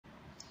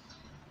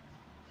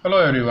Hello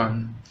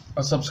everyone.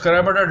 A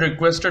subscriber had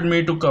requested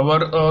me to cover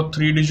a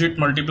 3-digit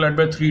multiplied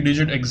by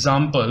 3-digit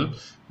example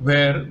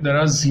where there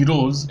are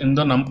zeros in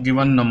the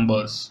given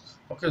numbers.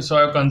 Okay, so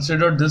I have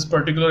considered this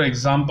particular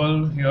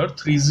example here,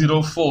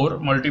 304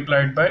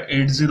 multiplied by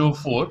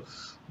 804.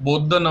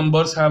 Both the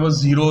numbers have a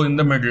zero in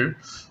the middle.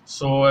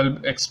 So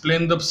I'll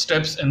explain the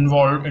steps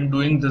involved in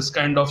doing this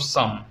kind of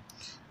sum.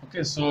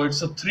 Okay, so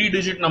it's a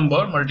 3-digit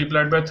number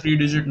multiplied by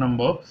 3-digit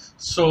number.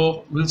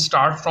 So we'll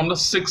start from the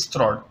 6th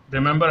rod.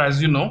 Remember, as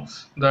you know,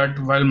 that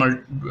while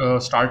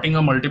starting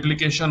a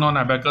multiplication on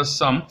Abacus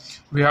sum,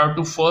 we have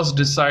to first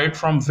decide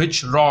from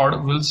which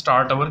rod we'll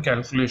start our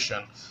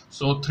calculation.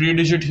 So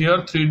 3-digit here,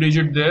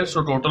 3-digit there,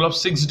 so total of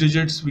 6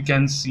 digits we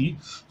can see.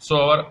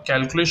 So our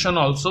calculation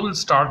also will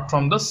start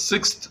from the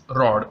 6th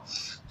rod.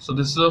 So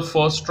this is the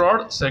first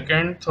rod,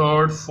 second,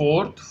 third,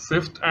 fourth,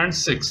 fifth and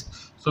sixth.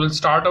 So we'll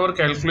start our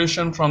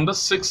calculation from the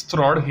 6th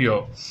rod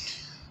here.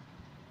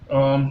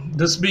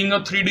 This being a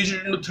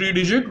 3-digit into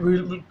 3-digit,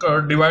 we will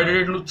divide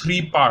it into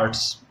 3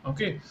 parts.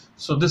 Okay,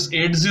 so this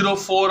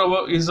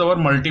 804 is our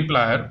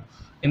multiplier.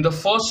 In the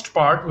first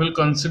part, we'll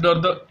consider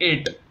the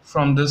 8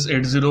 from this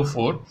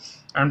 804,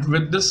 and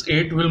with this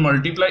 8 we'll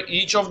multiply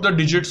each of the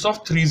digits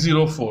of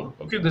 304.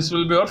 Okay, this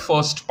will be our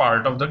first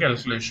part of the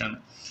calculation.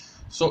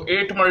 So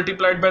 8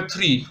 multiplied by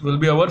 3 will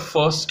be our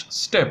first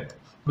step,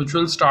 which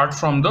will start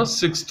from the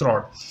 6th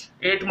rod.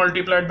 8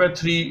 multiplied by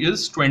 3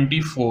 is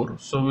 24.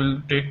 So we'll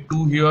take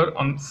 2 here,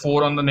 on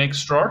 4 on the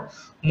next rod,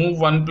 move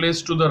one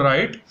place to the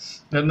right.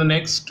 Then the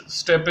next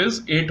step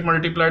is 8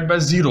 multiplied by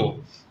 0.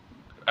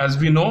 As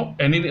we know,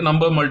 any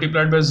number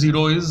multiplied by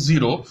 0 is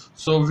 0.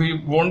 So we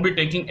won't be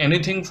taking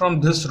anything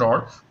from this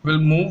rod. We'll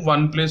move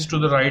one place to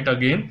the right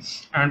again.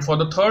 And for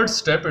the third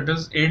step, it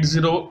is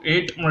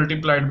 808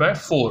 multiplied by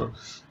 4.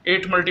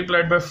 8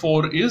 multiplied by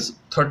 4 is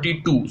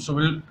 32. So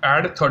we'll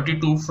add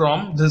 32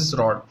 from this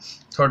rod.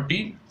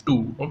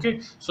 32.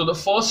 Okay. So the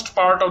first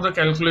part of the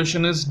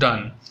calculation is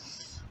done.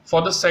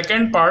 For the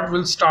second part,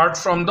 we'll start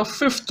from the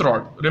 5th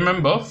rod.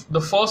 Remember,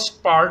 the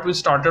first part we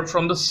started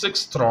from the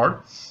 6th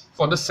rod.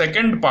 For the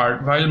second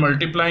part, while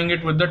multiplying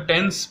it with the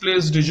tens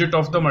place digit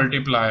of the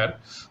multiplier,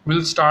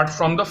 we'll start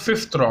from the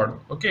 5th rod.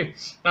 Okay,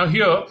 now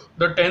here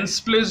the tens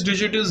place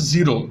digit is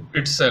 0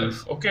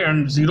 itself. Okay,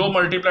 and 0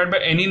 multiplied by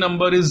any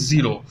number is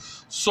 0.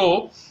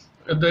 So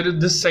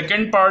this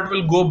second part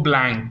will go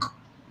blank.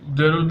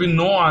 There will be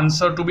no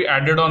answer to be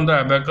added on the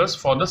abacus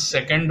for the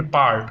second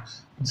part.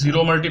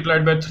 0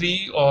 multiplied by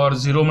 3 or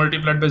 0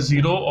 multiplied by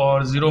 0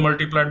 or 0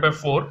 multiplied by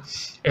 4,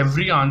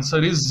 every answer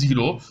is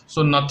 0.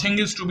 So nothing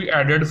is to be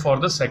added for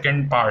the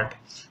second part.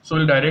 So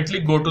we'll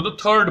directly go to the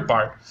third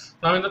part.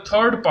 Now in the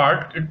third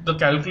part, the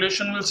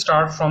calculation will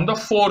start from the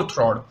 4th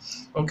rod.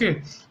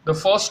 Okay, the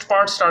first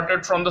part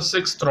started from the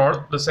 6th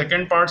rod, the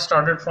second part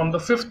started from the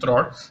 5th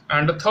rod,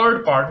 and the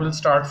third part will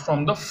start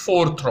from the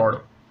 4th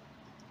rod.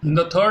 In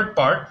the third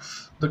part,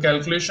 the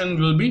calculation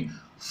will be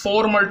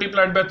 4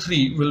 multiplied by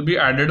 3 will be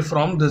added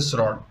from this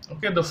rod.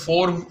 Okay, the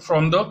 4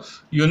 from the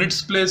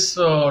units place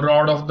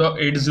rod of the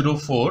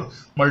 804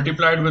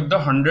 multiplied with the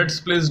hundreds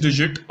place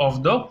digit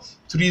of the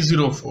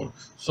 304.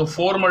 So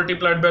 4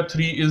 multiplied by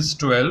 3 is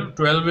 12.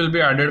 12 will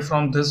be added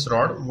from this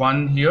rod.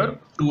 1 here,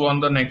 2 on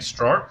the next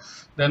rod.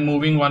 Then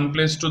moving one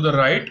place to the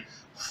right,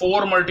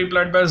 4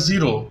 multiplied by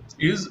 0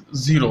 is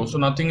 0. So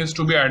nothing is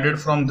to be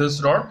added from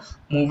this rod.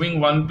 Moving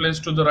one place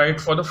to the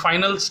right for the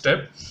final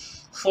step,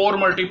 4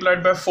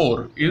 multiplied by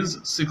 4 is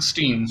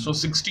 16. So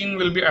 16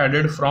 will be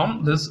added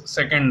from this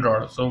second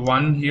rod. So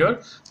 1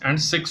 here and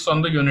 6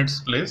 on the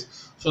units place.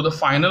 So the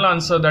final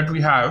answer that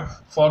we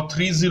have for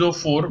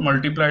 304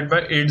 multiplied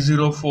by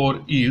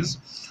 804 is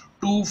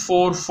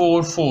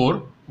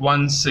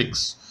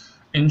 244,416.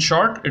 In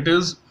short, it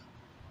is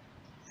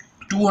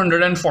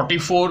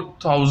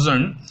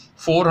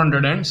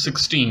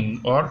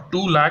 244,416 or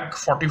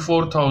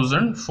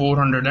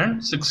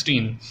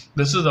 2,44,416.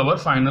 This is our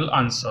final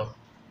answer.